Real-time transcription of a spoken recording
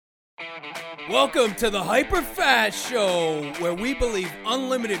Welcome to the Hyper Fast Show, where we believe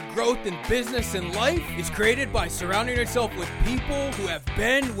unlimited growth in business and life is created by surrounding yourself with people who have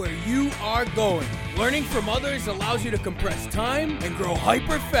been where you are going. Learning from others allows you to compress time and grow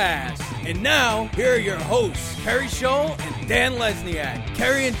hyper fast. And now, here are your hosts, Kerry Scholl and Dan Lesniak.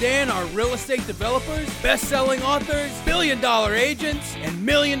 Kerry and Dan are real estate developers, best-selling authors, billion-dollar agents, and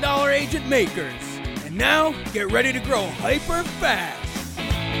million-dollar agent makers. And now, get ready to grow hyper fast.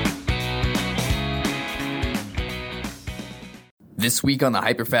 This week on the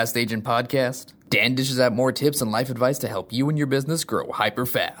Hyperfast Agent Podcast, Dan dishes out more tips and life advice to help you and your business grow hyper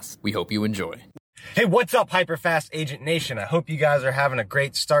fast. We hope you enjoy. Hey, what's up, Hyperfast Agent Nation? I hope you guys are having a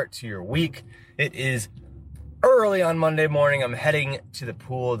great start to your week. It is early on Monday morning. I'm heading to the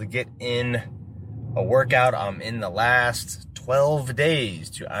pool to get in a workout. I'm in the last 12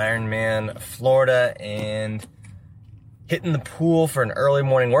 days to Ironman, Florida, and hitting the pool for an early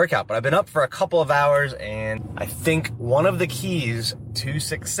morning workout. But I've been up for a couple of hours, and I think one of the keys to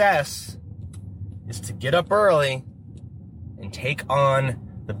success is to get up early and take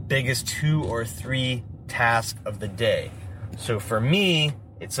on the biggest 2 or 3 tasks of the day. So for me,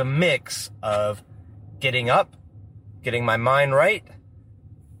 it's a mix of getting up, getting my mind right,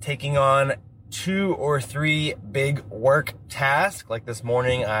 taking on 2 or 3 big work tasks. Like this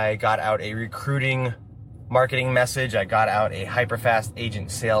morning, I got out a recruiting marketing message. I got out a Hyperfast Agent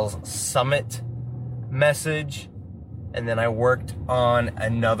Sales Summit message. And then I worked on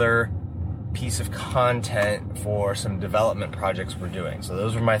another piece of content for some development projects we're doing. So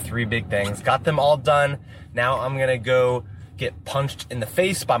those were my 3 big things. Got them all done. Now I'm going to go get punched in the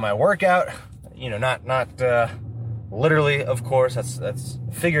face by my workout. You know, not literally, of course, that's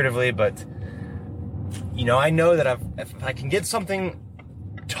figuratively, but you know, I know that if I can get something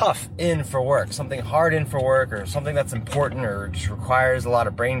tough in for work, something hard in for work, or something that's important or just requires a lot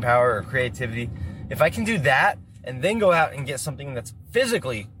of brain power or creativity, if I can do that and then go out and get something that's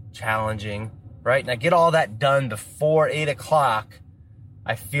physically challenging, right, and I get all that done before 8 o'clock,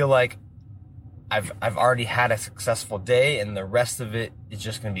 I feel like I've already had a successful day, and the rest of it is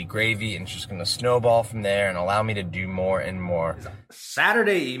just going to be gravy, and it's just going to snowball from there and allow me to do more and more.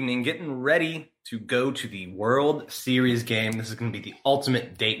 Saturday evening, getting ready to go to the World Series game. This is going to be the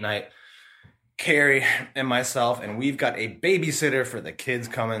ultimate date night. Carrie and myself, and we've got a babysitter for the kids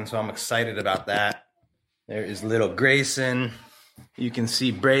coming, so I'm excited about that. There is little Grayson. You can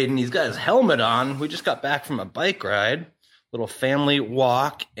see Braden. He's got his helmet on. We just got back from a bike ride. Little family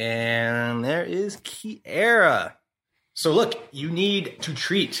walk, and there is Kiara. So look, you need to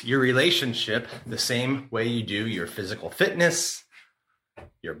treat your relationship the same way you do your physical fitness,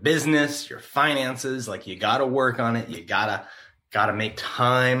 your business, your finances. Like, you gotta work on it. You gotta make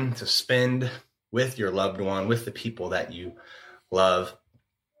time to spend with your loved one, with the people that you love.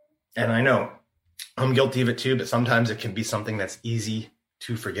 And I know I'm guilty of it too, but sometimes it can be something that's easy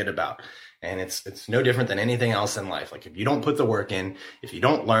to forget about. And it's no different than anything else in life. Like, if you don't put the work in, if you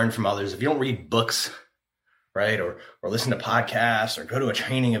don't learn from others, if you don't read books, right, or listen to podcasts or go to a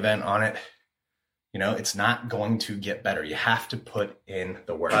training event on it, you know, it's not going to get better. You have to put in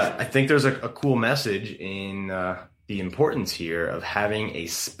the work. I think there's a cool message in the importance here of having a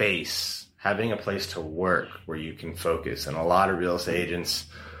space, having a place to work where you can focus. And a lot of real estate agents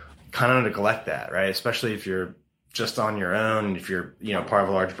kind of neglect that, right? Especially if you're just on your own. If you're, you know, part of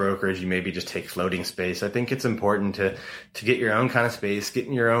a large brokerage, you maybe just take floating space. I think it's important to get your own kind of space, get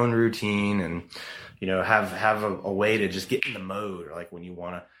in your own routine, and, you know, have a way to just get in the mode. Or like when you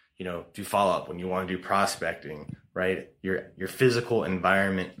want to, you know, do follow-up, when you want to do prospecting, right? Your physical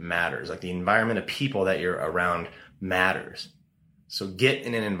environment matters. Like, the environment of people that you're around matters. So get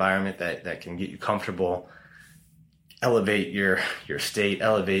in an environment that can get you comfortable, elevate your state,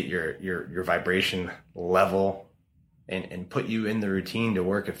 elevate your vibration level, and put you in the routine to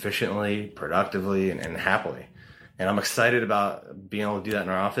work efficiently, productively, and happily. And I'm excited about being able to do that in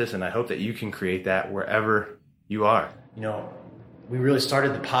our office, and I hope that you can create that wherever you are. You know, we really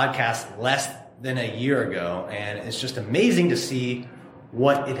started the podcast less than a year ago, and it's just amazing to see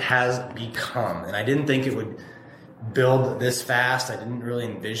what it has become. And I didn't think it would build this fast. I didn't really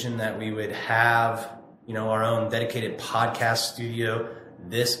envision that we would have, you know, our own dedicated podcast studio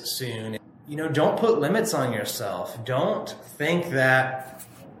this soon. You know, don't put limits on yourself. Don't think that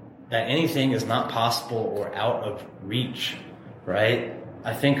anything is not possible or out of reach, right?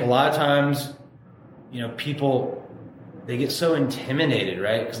 I think a lot of times, you know, people, they get so intimidated,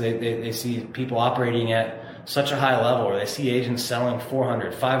 right? Because they see people operating at such a high level, or they see agents selling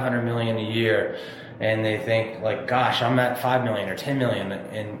 400, 500 million a year, and they think like, gosh, I'm at 5 million or 10 million.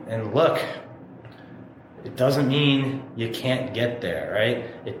 And look, it doesn't mean you can't get there, right?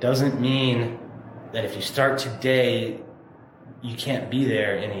 It doesn't mean that if you start today, you can't be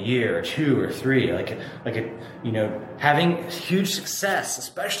there in a year or 2 or 3. Having huge success,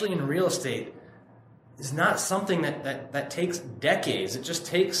 especially in real estate, is not something that takes decades. It just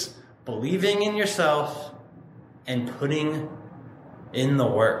takes believing in yourself and putting in the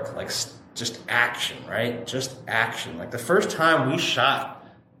work, like just action, right? Just action. Like the first time we shot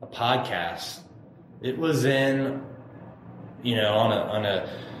a podcast, it was in,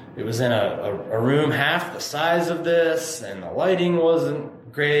 it was in a room half the size of this, and the lighting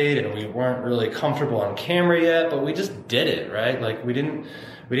wasn't great, and we weren't really comfortable on camera yet, but we just did it, right? Like we didn't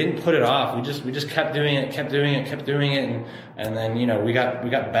put it off. We just kept doing it, and then we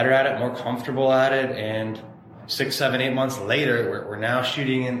got better at it, more comfortable at it, and 6, 7, 8 months later, we're now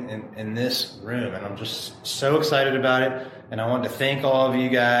shooting in this room, and I'm just so excited about it. And I want to thank all of you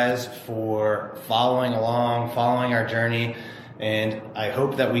guys for following along, following our journey. And I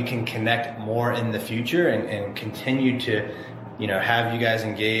hope that we can connect more in the future and continue to, have you guys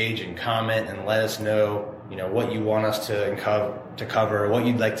engage and comment and let us know, what you want us to cover, what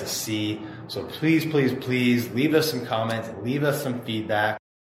you'd like to see. So please, please, please leave us some comments, leave us some feedback.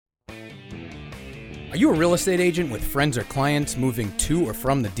 Are you a real estate agent with friends or clients moving to or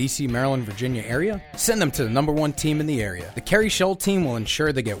from the DC, Maryland, Virginia area? Send them to the #1 team in the area. The Kerry Shull team will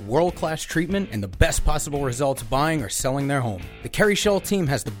ensure they get world-class treatment and the best possible results buying or selling their home. The Kerry Shull team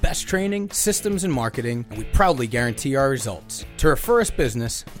has the best training, systems, and marketing, and we proudly guarantee our results. To refer us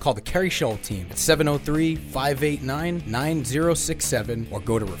business, call the Kerry Shull team at 703-589-9067 or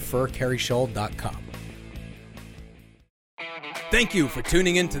go to referkerryshull.com. Thank you for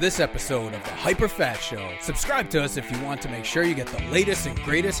tuning in to this episode of the Hyperfast Show. Subscribe to us if you want to make sure you get the latest and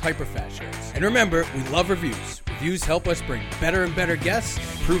greatest Hyperfast shows. And remember, we love reviews. Reviews help us bring better and better guests and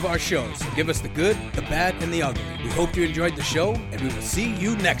improve our shows. So give us the good, the bad, and the ugly. We hope you enjoyed the show, and we will see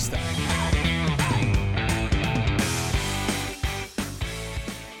you next time.